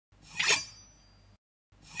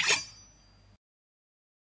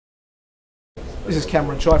This is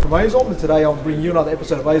Cameron Chai from ASOM, and today I'm bringing you another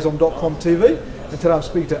episode of ASOM.com TV. And today I'm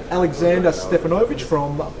speaking to Aleksandar Stefanovic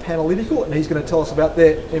from PANalytical, and he's going to tell us about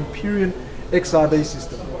their Empyrean XRD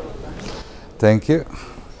system. Thank you.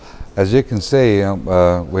 As you can see,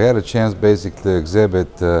 we had a chance basically to exhibit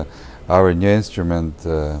our new instrument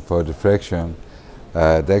for diffraction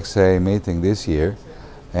at the XRD meeting this year,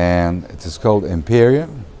 and it is called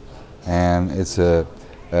Empyrean, and it's a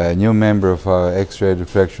new member of our X-ray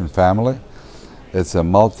diffraction family. It's a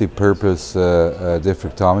multi-purpose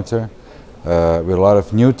diffractometer with a lot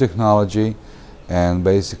of new technology and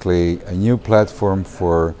basically a new platform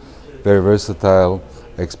for very versatile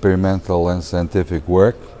experimental and scientific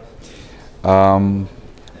work.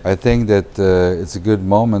 I think that it's a good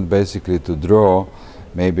moment basically to draw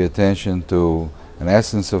maybe attention to an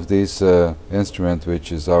essence of this instrument,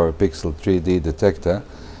 which is our Pixel 3D detector,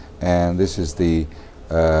 and this is the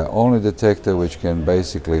only detector which can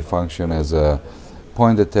basically function as a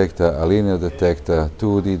point detector, a linear detector,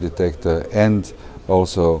 2D detector, and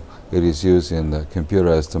also it is used in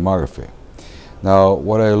computerized tomography. Now,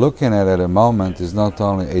 what I'm looking at the moment is not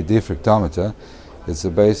only a diffractometer, it's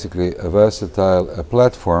basically a versatile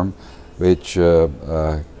platform which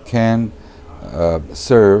can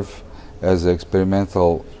serve as an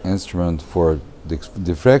experimental instrument for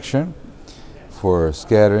diffraction, for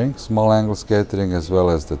scattering, small angle scattering, as well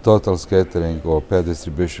as the total scattering or pair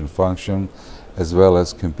distribution function, as well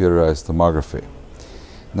as computerized tomography.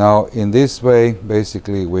 Now, in this way,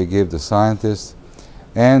 basically, we give the scientists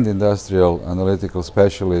and industrial analytical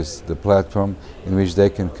specialists the platform in which they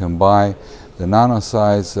can combine the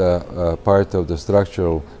nano-size part of the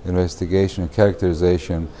structural investigation and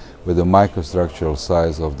characterization with the microstructural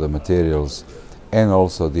size of the materials and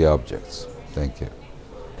also the objects. Thank you.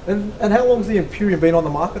 And how long has the Empyrean been on the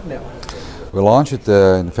market now? We launched it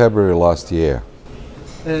in February last year.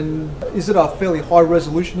 And is it a fairly high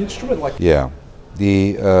resolution instrument? Yeah.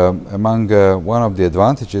 One of the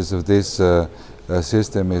advantages of this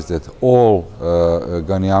system is that all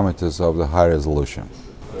goniometers are of the high resolution.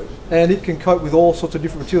 And it can cope with all sorts of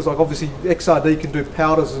different materials, like obviously XRD can do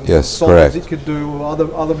powders and yes, solids, correct. It could do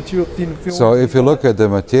other material, thin films. So if you look at the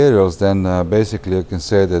materials, then basically you can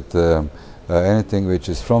say that anything which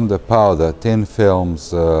is from the powder, thin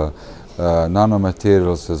films,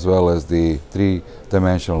 nanomaterials, as well as the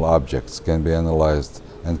three-dimensional objects can be analyzed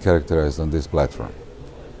and characterized on this platform.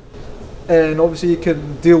 And obviously it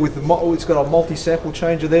can deal with, it's got a multi-sample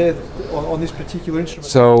changer there on this particular instrument.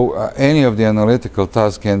 So any of the analytical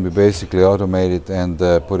tasks can be basically automated and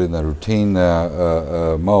put in a routine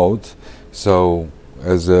mode. So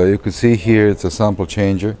as you can see here, it's a sample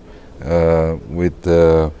changer with,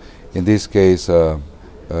 in this case,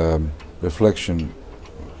 reflection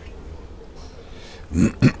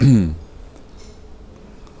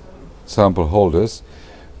sample holders.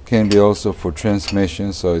 Can be also for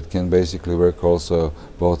transmission, so it can basically work also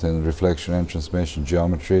both in reflection and transmission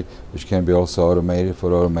geometry, which can be also automated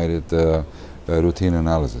for automated routine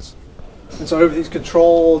analysis. And so everything's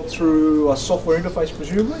controlled through a software interface,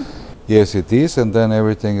 presumably? Yes, it is, and then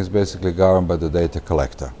everything is basically governed by the data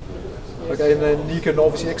collector. Okay, and then you can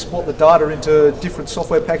obviously export the data into different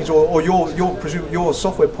software packages, or your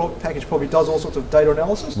software package probably does all sorts of data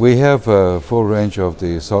analysis? We have a full range of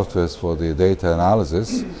the softwares for the data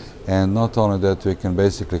analysis, and not only that, we can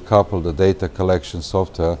basically couple the data collection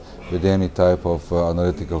software with any type of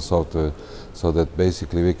analytical software, so that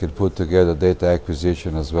basically we can put together data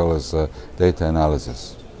acquisition as well as data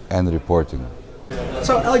analysis and reporting.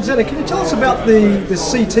 So Aleksandar, can you tell us about the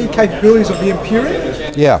CT capabilities of the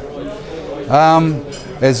Empyrean? Yeah.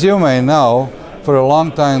 As you may know, for a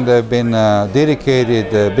long time there have been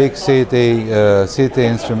dedicated big CT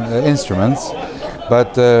instruments,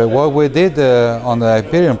 but what we did on the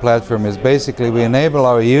Empyrean platform is basically we enable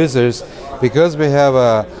our users, because we have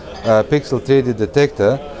a Pixel 3D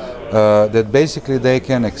detector, that basically they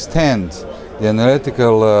can extend the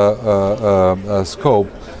analytical scope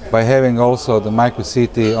by having also the micro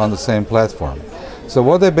CT on the same platform. So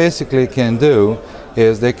what they basically can do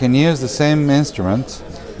is they can use the same instrument,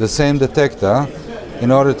 the same detector, in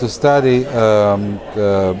order to study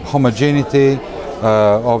homogeneity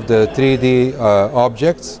of the 3D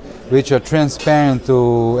objects, which are transparent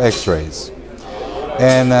to X-rays.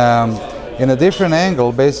 And in a different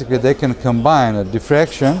angle, basically they can combine a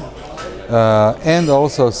diffraction and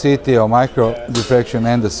also CT or micro diffraction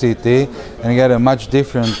and the CT, and get a much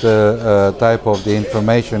different type of the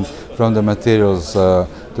information from the materials to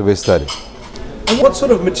be studied. And what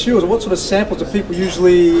sort of materials, or what sort of samples do people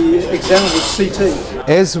usually examine with CT?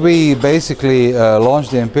 As we basically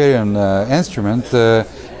launched the Empyrean instrument,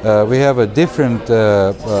 we have a different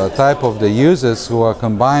type of the users who are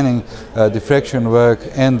combining diffraction work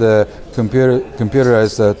and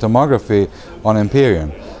computerized tomography on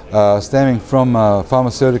Empyrean, stemming from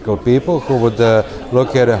pharmaceutical people who would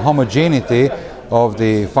look at a homogeneity of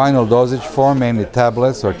the final dosage form, mainly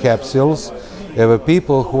tablets or capsules. You have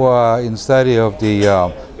people who are in study of the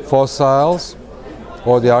fossils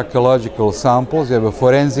or the archaeological samples. You have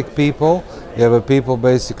forensic people. You have people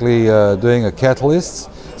basically doing catalysts.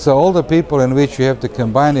 So all the people in which you have to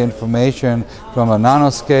combine the information from a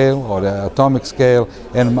nanoscale or the atomic scale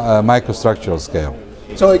and microstructural scale.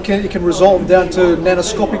 So it can resolve down to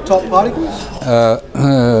nanoscopic type particles?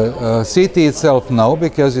 CT itself, no,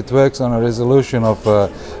 because it works on a resolution of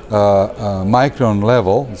micron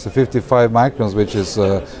level. It's 55 microns, which is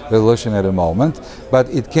resolution at the moment. But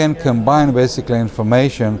it can combine basically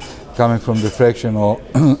information coming from diffraction or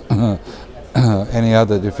any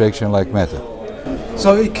other diffraction like matter.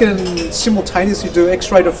 So it can simultaneously do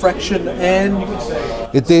X-ray diffraction and...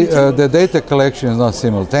 the data collection is not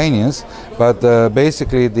simultaneous, but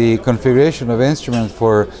basically the configuration of instrument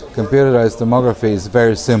for computerized tomography is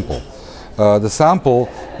very simple. The sample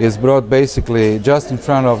is brought basically just in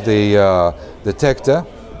front of the detector,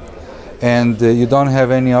 and you don't have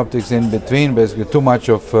any optics in between, basically too much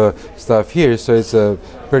of stuff here, so it's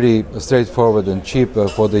pretty straightforward and cheap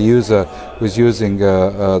for the user who's using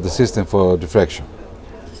the system for diffraction.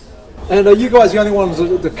 And are you guys the only ones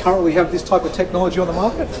that currently have this type of technology on the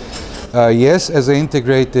market? Yes, as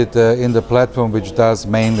integrated in the platform which does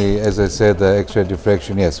mainly, as I said, X-ray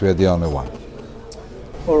diffraction, yes, we are the only one.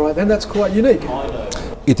 All right, then that's quite unique.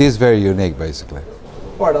 It is very unique, basically.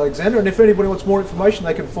 All right, Aleksandar, and if anybody wants more information,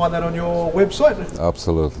 they can find that on your website?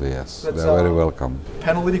 Absolutely, yes. That's, they're very welcome.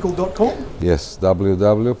 PANalytical.com? Yes,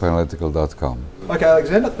 www.PANalytical.com. Okay,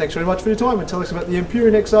 Aleksandar, thanks very much for your time and tell us about the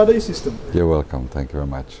Empyrean XRD system. You're welcome. Thank you very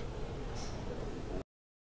much.